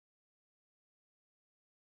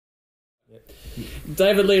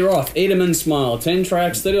David Lee Roth, Edelman Smile, 10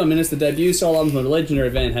 tracks, 31 minutes, the debut solo album from the legendary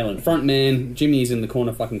Van Halen frontman. Jimmy's in the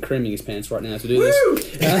corner fucking crimming his pants right now to do this.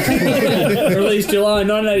 Released July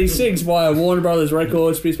 1986 via Warner Brothers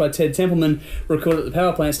Records, produced by Ted Templeman, recorded at the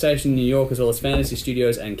Power Plant Station in New York, as well as Fantasy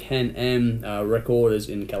Studios and Can-Am Recorders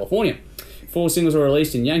in California. 4 singles were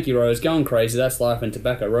released in Yankee Rose, Going Crazy, That's Life, and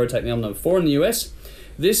Tobacco Road, taking the album number 4 in the US.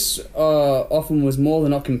 This often was more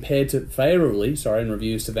than not compared to favourably, in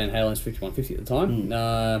reviews to Van Halen's 5150 at the time. And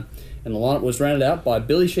the lineup was rounded out by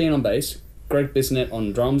Billy Sheehan on bass, Greg Bissonette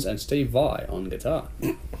on drums, and Steve Vai on guitar.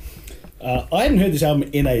 I hadn't heard this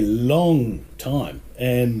album in a long time,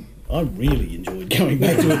 and I really enjoyed going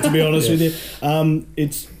back to it, to be honest with you.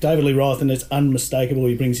 It's David Lee Roth, and it's unmistakable.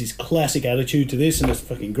 He brings his classic attitude to this, and it's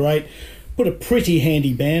fucking great. Put a pretty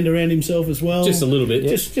handy band around himself as well. Just a little bit.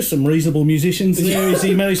 Just some reasonable musicians there as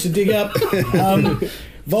he managed to dig up.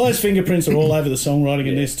 Vai's fingerprints are all over the songwriting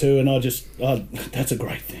in this too, and that's a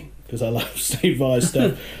great thing, because I love Steve Vai's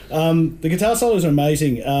stuff. The guitar solos are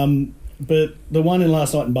amazing, but the one in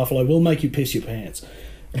Last Night in Buffalo will make you piss your pants.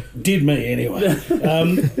 Did me anyway.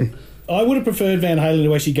 I would have preferred Van Halen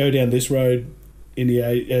to actually go down this road in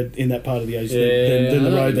that part of the age than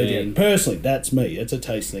the road they did. Personally, that's me. It's a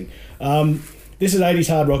taste thing. This is 80s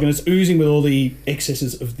hard rock, and it's oozing with all the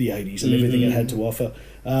excesses of the 80s and everything it had to offer.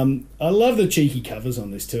 I love the cheeky covers on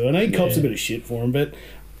this too. I know he cops a bit of shit for them, but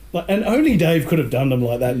and only Dave could have done them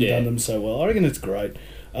like that and done them so well. I reckon it's great.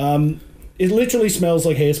 It literally smells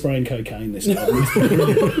like hairspray and cocaine, this album.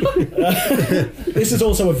 This is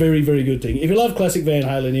also a very, very good thing. If you love classic Van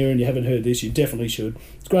Halen era and you haven't heard this, you definitely should.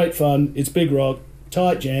 It's great fun. It's big rock,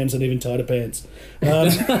 tight jams, and even tighter pants.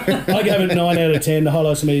 I gave it 9 out of 10. The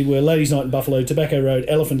highlights for me were Ladies' Night in Buffalo, Tobacco Road,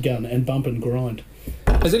 Elephant Gun, and Bump and Grind.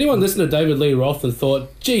 Has anyone listened to David Lee Roth and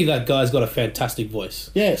thought, gee, that guy's got a fantastic voice?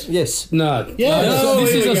 Yes. No. Yes. No,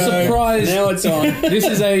 this is a surprise. Now it's on. This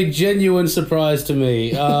is a genuine surprise to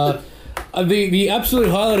me. The absolute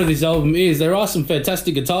highlight of this album is there are some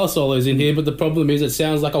fantastic guitar solos in here, but the problem is it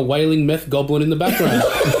sounds like a wailing meth goblin in the background.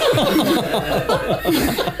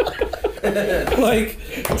 Like,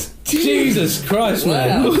 Jesus Christ,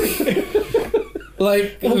 man.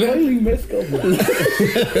 Like, a wailing meth goblin.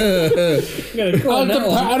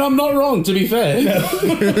 And I'm not wrong, to be fair.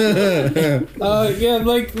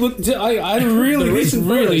 Look, this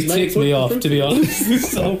really ticks me off, to be honest.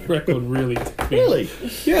 This whole record really ticked me off. Really?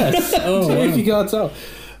 Yes. If you can't tell.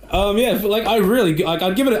 I gave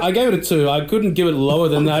it a 2. I couldn't give it lower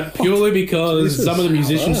than that purely because some of the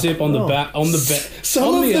musicianship on the back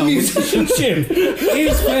Some of the musicianship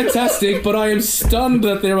is fantastic, but I am stunned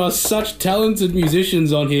that there are such talented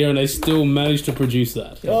musicians on here and they still manage to produce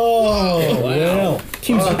that. Oh, wow.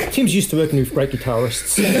 Tim's used to working with great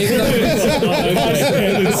guitarists. I've got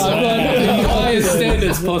the highest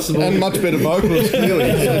standards possible. And much better vocalists, clearly.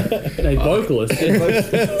 A vocalist.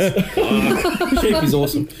 Sheep is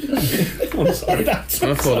awesome. I'm sorry. I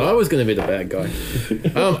thought I was going to be the bad guy.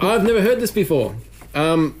 I've never heard this before.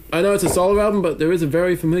 I know it's a solo album, but there is a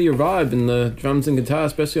very familiar vibe in the drums and guitar,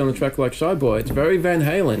 especially on a track like Shyboy. It's very Van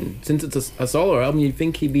Halen. Since it's a solo album, you'd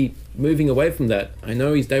think he'd be moving away from that. I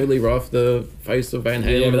know he's David Lee Roth, the face of Van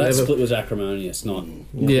Halen. Yeah, but that split was acrimonious, not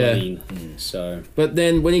clean. So, but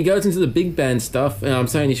then when he goes into the big band stuff, and I'm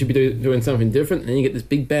saying he should be doing something different, and then you get this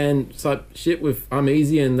big band type shit with I'm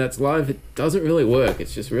Easy and That's Live, it doesn't really work.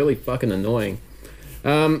 It's just really fucking annoying.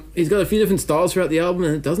 He's got a few different styles throughout the album,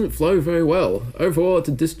 and it doesn't flow very well. Overall, it's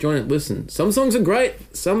a disjointed listen. Some songs are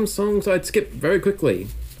great, some songs I'd skip very quickly,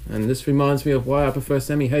 and this reminds me of why I prefer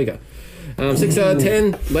Sammy Hagar. 6 out of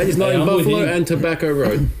 10, Ladies' Night in Buffalo and Tobacco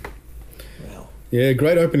Road. Yeah,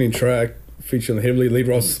 great opening track, featuring heavily Lee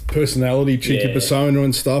Roth's personality, cheeky persona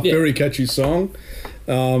and stuff. Very catchy song.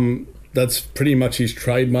 That's pretty much his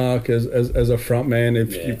trademark as a frontman.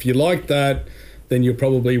 If you like that, then you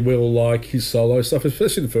probably will like his solo stuff,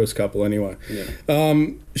 especially the first couple anyway.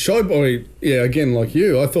 Shyboy, again, like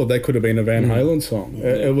you, I thought that could have been a Van Halen song.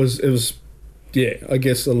 It was I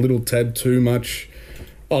guess a little tad too much.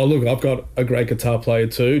 Oh, look, I've got a great guitar player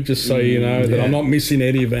too, just so you know that I'm not missing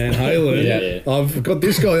Eddie Van Halen. I've got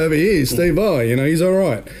this guy over here, Steve Vai, he's all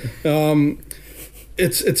right.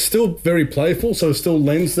 It's still very playful, so it still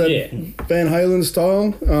lends that Van Halen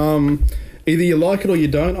style. Either you like it or you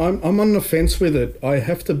don't. I'm on the fence with it. I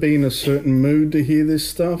have to be in a certain mood to hear this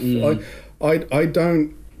stuff. I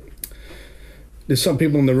don't... There's some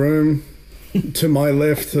people in the room to my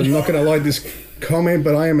left who are not going to like this comment,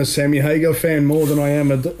 but I am a Sammy Hagar fan more than I am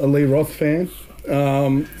a Lee Roth fan.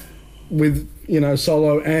 With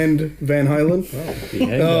solo and Van Halen.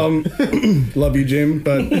 Love you, Jim,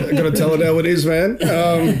 but I got to tell it how it is, man.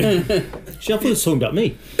 She thought this song about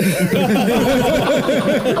me.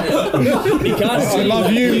 I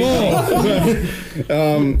love you more.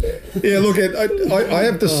 Look, I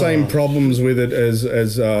have the same problems with it as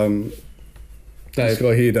Dave. This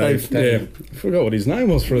guy here, Dave. Yeah, I forgot what his name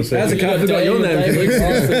was for a second. I forgot your name. I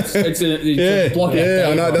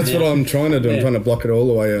know. That's what I'm trying to do. I'm trying to block it all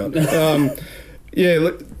the way out.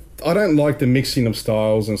 Look, I don't like the mixing of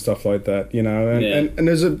styles and stuff like that, And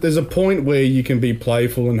there's a point where you can be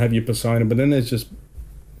playful and have your persona, but then there's just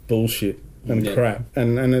bullshit and crap,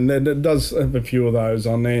 and it does have a few of those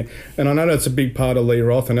on there. And I know that's a big part of Lee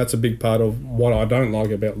Roth, and that's a big part of what I don't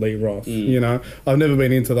like about Lee Roth. I've never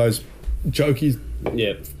been into those jokey,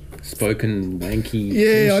 spoken Yankee.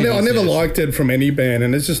 Yeah, I never liked it from any band,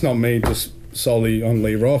 and it's just not me, just solely on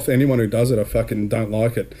Lee Roth. Anyone who does it, I fucking don't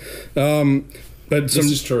like it. But this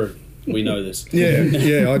is true. We know this.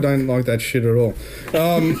 Yeah, I don't like that shit at all.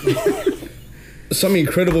 Some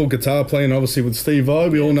incredible guitar playing, obviously, with Steve Vai.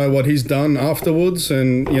 We all know what he's done afterwards,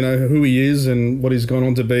 and who he is and what he's gone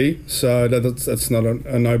on to be. So that's not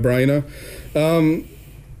a no-brainer.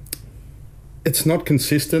 It's not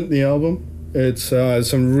consistent, the album. It's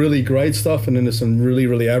some really great stuff, and then there's some really,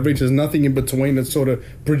 really average. There's nothing in between that sort of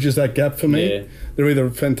bridges that gap for me. Yeah. They're either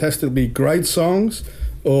fantastically great songs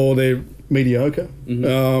or they're mediocre.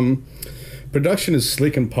 Production is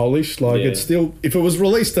slick and polished. It's still, if it was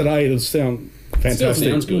released today, it'd sound fantastic.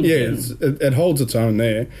 Still sounds good. Yeah, it holds its own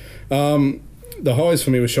there. The highs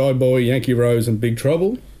for me were Shyboy, Yankee Rose, and Big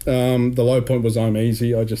Trouble. The low point was I'm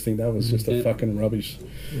Easy. I just think that was just a fucking rubbish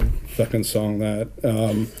fucking song, that.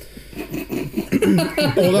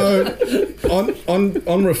 Although,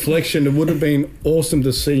 on reflection, it would have been awesome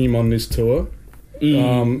to see him on this tour,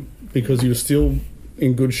 because he was still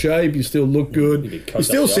in good shape, you still look good, he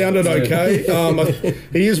still sounded okay.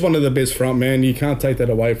 He is one of the best frontmen. You can't take that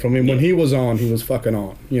away from him. When he was on, he was fucking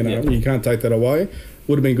on. You can't take that away.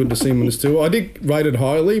 Would have been good to see him on this tour. I did rate it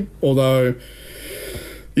highly, although,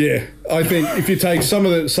 I think if you take some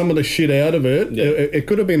of the shit out of it, it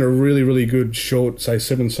could have been a really, really good short, say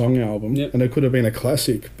 7-song album, and it could have been a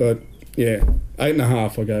classic. But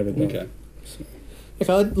 8.5, I gave it that. Okay.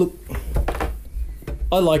 Okay, look,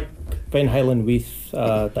 I like Van Halen with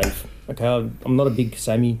Dave. Okay, I'm not a big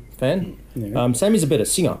Sammy fan. Sammy's a better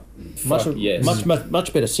singer, much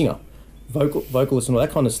better singer, vocalist and all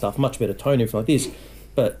that kind of stuff. Much better tone, everything like this.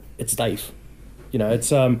 But it's Dave. It's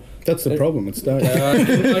that's the problem. It's Dave.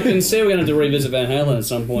 I can see we're going to have to revisit Van Halen at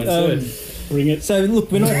some point. Bring it. So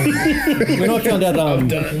look, when I found out,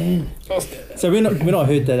 so when I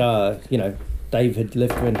heard that Dave had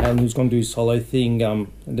left Van Halen, he was going to do his solo thing,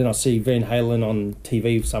 and then I see Van Halen on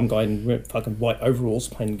TV with some guy in fucking white overalls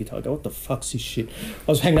playing the guitar. I go, what the fuck's this shit?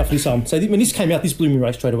 I was hanging up for this album. So when this came out, this blew me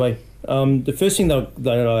right straight away. The first thing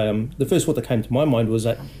the first thought that came to my mind was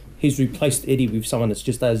that he's replaced Eddie with someone that's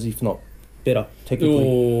just as, if not better,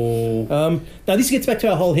 technically. Now this gets back to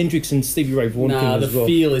our whole Hendrix and Stevie Ray Vaughan thing as well.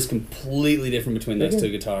 The feel is completely different between those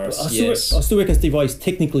two guitarists. I still reckon Stevie Ray is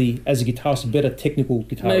technically, as a guitarist, a better technical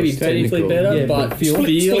guitarist. Maybe technically better, but feel...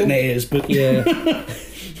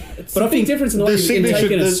 But I think difference in the way you can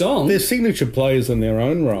take in a song. They're signature players in their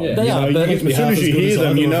own right. Yeah. They are. But as soon as you hear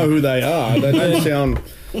them, you know who they are. They don't sound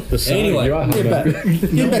the same. Anyway, back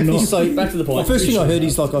to the point. The first thing I heard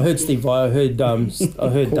is I heard Steve Vai, I heard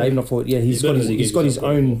Dave, and I thought, he's got his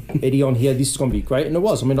own Eddie on here. This is going to be great, and it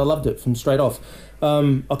was. I mean, I loved it from straight off.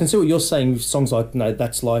 I can see what you're saying with songs like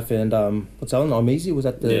That's Life and what's that one? I'm Easy. Was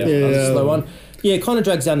that the slow one? Yeah, it kind of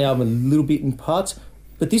drags down the album a little bit in parts,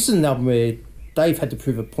 but this is an album where Dave had to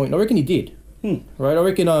prove a point. I reckon he did. Right? I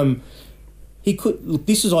reckon he could. Look,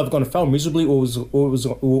 this is either going to fail miserably or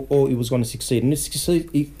it was going to succeed, and it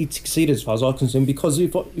succeeded as far as I'm concerned. Because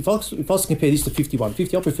if I was to compare this to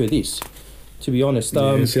 5150, I prefer this, to be honest.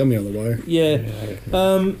 It's the other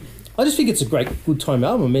way. I just think it's a great, good time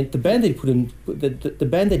album. I mean, the band that he put in, the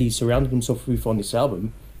band that he surrounded himself with on this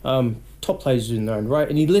album, top players in their own right,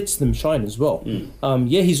 and he lets them shine as well.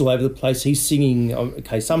 He's all over the place. He's singing.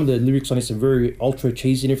 Some of the lyrics on this are very ultra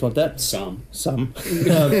cheesy and everything like that. Some.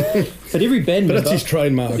 But every band member. But that's his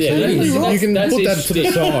trademark. Yeah, you can put that to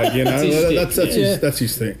the side. That's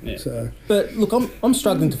his thing. Yeah. So. But look, I'm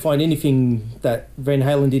struggling to find anything that Van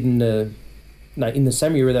Halen did in the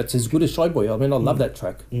Sammy era that's as good as Shyboy. I mean, I love that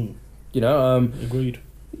track. Agreed.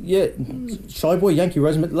 Yeah, Shyboy, Yankee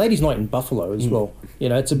Rose, Ladies' Night in Buffalo as well.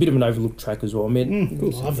 It's a bit of an overlooked track as well. I mean, I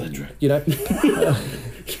love that track.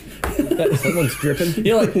 Someone's dripping.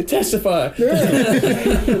 You're like, testify.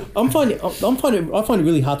 I find it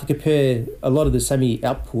really hard to compare a lot of the Sammy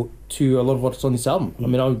output to a lot of what's on this album. I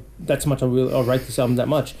mean, I rate this album that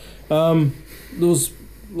much.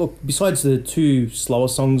 Besides the 2 slower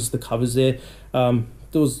songs, the covers there, they're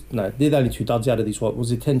the only 2 duds out of these. What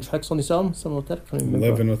was it? 10 tracks on this album, something like that. I can't remember.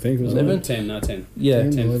 11, I think. Was 11? 10, no 10. Yeah,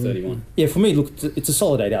 10 to 31. Yeah, for me, look, it's a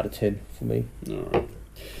solid 8 out of 10 for me. All right.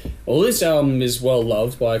 Well, this album is well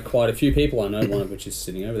loved by quite a few people I know, one of which is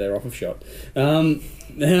sitting over there off of shot.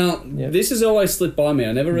 This has always slipped by me.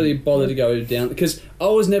 I never really bothered to go down, because I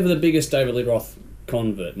was never the biggest David Lee Roth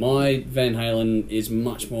convert. My Van Halen is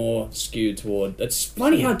much more skewed toward... It's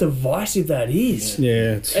funny how divisive that is.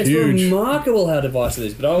 Yeah, it's huge. It's remarkable how divisive it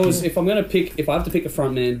is. But if I have to pick a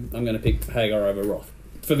front man, I'm going to pick Hagar over Roth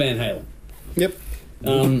for Van Halen. Yep.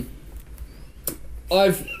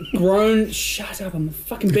 I've grown... Shut up, I'm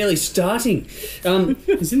fucking barely starting.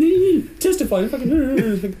 Testifying.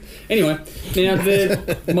 Anyway, now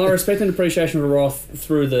my respect and appreciation for Roth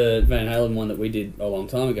through the Van Halen one that we did a long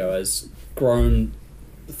time ago has grown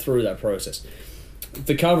through that process.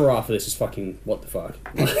 The cover art for this is fucking what the fuck.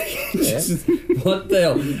 What the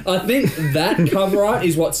hell? I think that cover art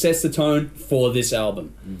is what sets the tone for this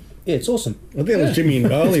album. Yeah, it's awesome. I think it was Jimmy and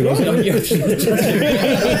Barley, wasn't it?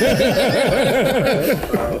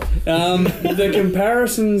 The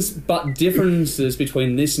comparisons but differences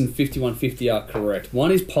between this and 5150 are correct.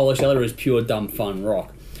 One is polished, the other is pure dumb fun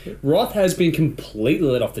rock. Roth has been completely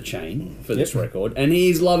let off the chain for this record, and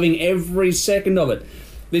he's loving every second of it.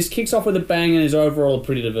 This kicks off with a bang and is overall a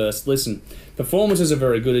pretty diverse listen. Performances are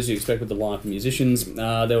very good, as you expect with the lineup of musicians.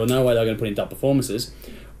 There were no way they were going to put in dumb performances.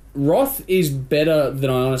 Roth is better than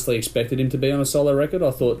I honestly expected him to be on a solo record.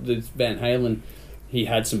 I thought that Van Halen, he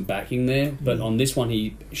had some backing there, but on this one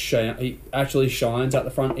he actually shines out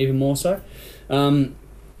the front even more so. And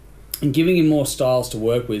giving him more styles to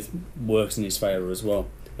work with works in his favour as well.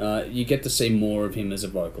 You get to see more of him as a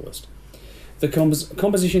vocalist. The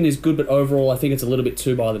composition is good, but overall I think it's a little bit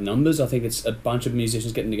too by the numbers. I think it's a bunch of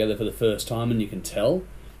musicians getting together for the first time, and you can tell.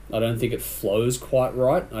 I don't think it flows quite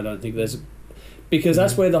right. I don't think there's... Because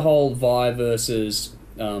that's where the whole Vi versus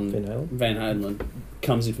Van Halen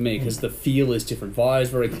comes in for me, because the feel is different. Vi is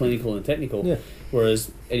very clinical and technical,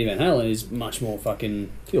 whereas Eddie Van Halen is much more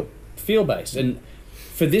fucking feel-based. And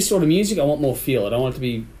for this sort of music, I want more feel. I don't want it to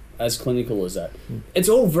be as clinical as that. It's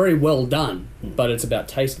all very well done, but it's about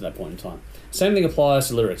taste at that point in time. Same thing applies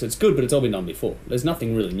to lyrics. It's good, but it's all been done before. There's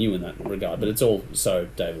nothing really new in that regard, but it's all so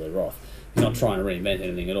David Lee Roth. He's not trying to reinvent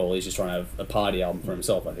anything at all. He's just trying to have a party album for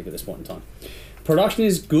himself, I think, at this point in time. Production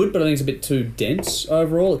is good, but I think it's a bit too dense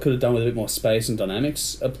overall. It could have done with a bit more space and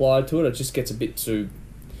dynamics applied to it. It just gets a bit too...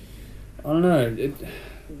 I don't know.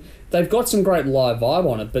 They've got some great live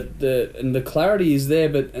vibe on it, but the clarity is there,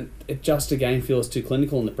 but it just again feels too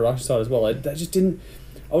clinical on the production side as well. They just didn't...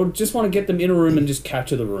 I would just want to get them in a room and just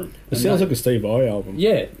capture the room. It sounds like a Steve Vai album.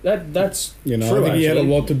 Yeah, that's true, I think he had a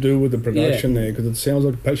lot to do with the production there, because it sounds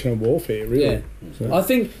like Passion of Warfare, really. Yeah. So. I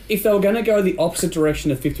think if they were going to go the opposite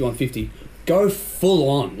direction of 5150, go full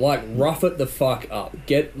on, like rough it the fuck up.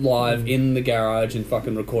 Get live in the garage and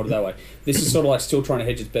fucking record it that way. This is sort of like still trying to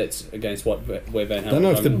hedge its bets against where Van Halen... I don't know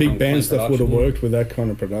if the big band stuff would have worked with that kind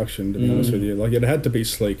of production, to be honest with you. Like, it had to be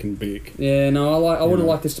sleek and big. Yeah, no, I would have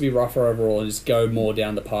liked this to be rougher overall and just go more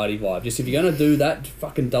down the party vibe. Just if you're going to do that,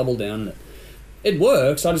 fucking double down on it. It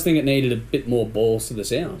works, I just think it needed a bit more balls to the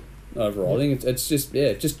sound overall. I think it's just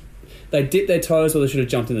they dipped their toes where they should have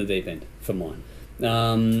jumped in the deep end, for mine.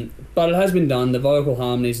 But it has been done. The vocal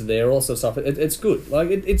harmonies are there, all sorts of stuff. It's good. Like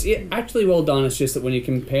it's actually well done. It's just that when you're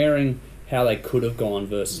comparing how they could have gone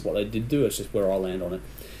versus what they did do, it's just where I land on it.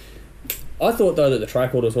 I thought though that the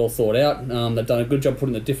track order was well thought out. They've done a good job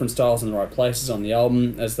putting the different styles in the right places on the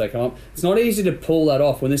album as they come up. It's not easy to pull that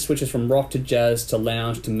off when this switches from rock to jazz to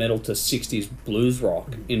lounge to metal to 60s blues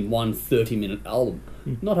rock in one 30-minute album.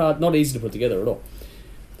 Not hard, not easy to put together at all.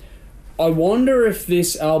 I wonder if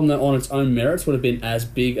this album on its own merits would have been as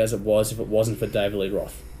big as it was if it wasn't for David Lee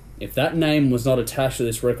Roth. If that name was not attached to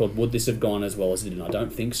this record, would this have gone as well as it did? I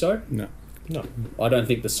don't think so. No. I don't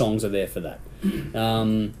think the songs are there for that.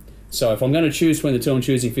 So if I'm going to choose between the two, I'm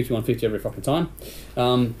choosing 5150 every fucking time.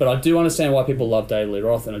 But I do understand why people love David Lee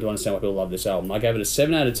Roth, and I do understand why people love this album. I gave it a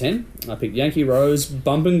 7 out of 10. I picked Yankee Rose,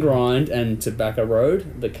 Bump and Grind, and Tobacco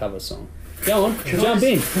Road, the cover song. Go on, jump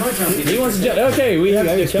in. Can I jump in? He wants to jump. Okay, we have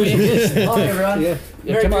to come in. Hi everyone.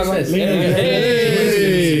 Merry come on, Christmas.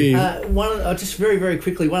 Hey. Just very, very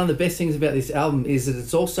quickly, one of the best things about this album is that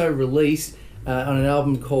it's also released on an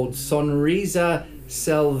album called Sonrisa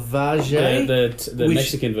Salvaje. The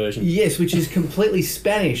Mexican version. Yes, which is completely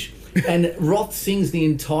Spanish. And Roth sings the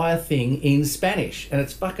entire thing in Spanish, and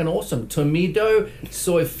it's fucking awesome. Tomido,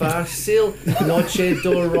 soy fácil, noche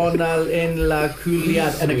dorona en la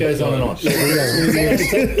culiad, and it goes on and on.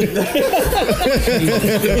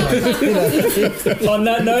 On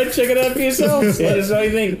that note, check it out for yourselves. Let us know what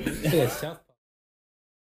you think.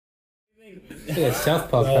 South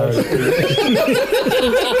Park parody.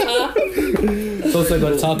 It's also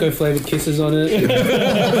got taco flavoured kisses on it. What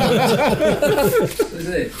is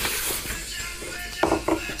it?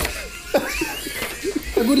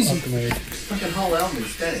 How good is it? Fucking whole album in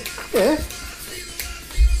Spanish. Yeah.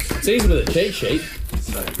 It's easy with a cheat sheet.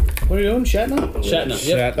 What are you doing, Shatner? Shatner.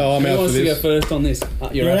 Yep. Oh, I'm Who out for wants to go this. first on this?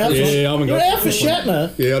 You're You're out. out. Yeah, I haven't You're got. out for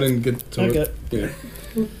Shatner. Yeah, I didn't get to Okay. it. Yeah.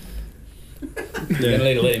 You're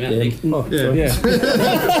going to let him out, Nick. Oh, Yeah.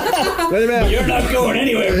 Let him out. You're not going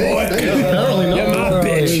anywhere, boy. Apparently not. You're my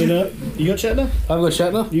bitch. You got Shatner? I've got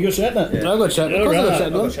Shatner. You got Shatner? I've got Shatner. Of course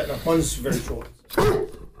I've got Shatner. Mine's very short.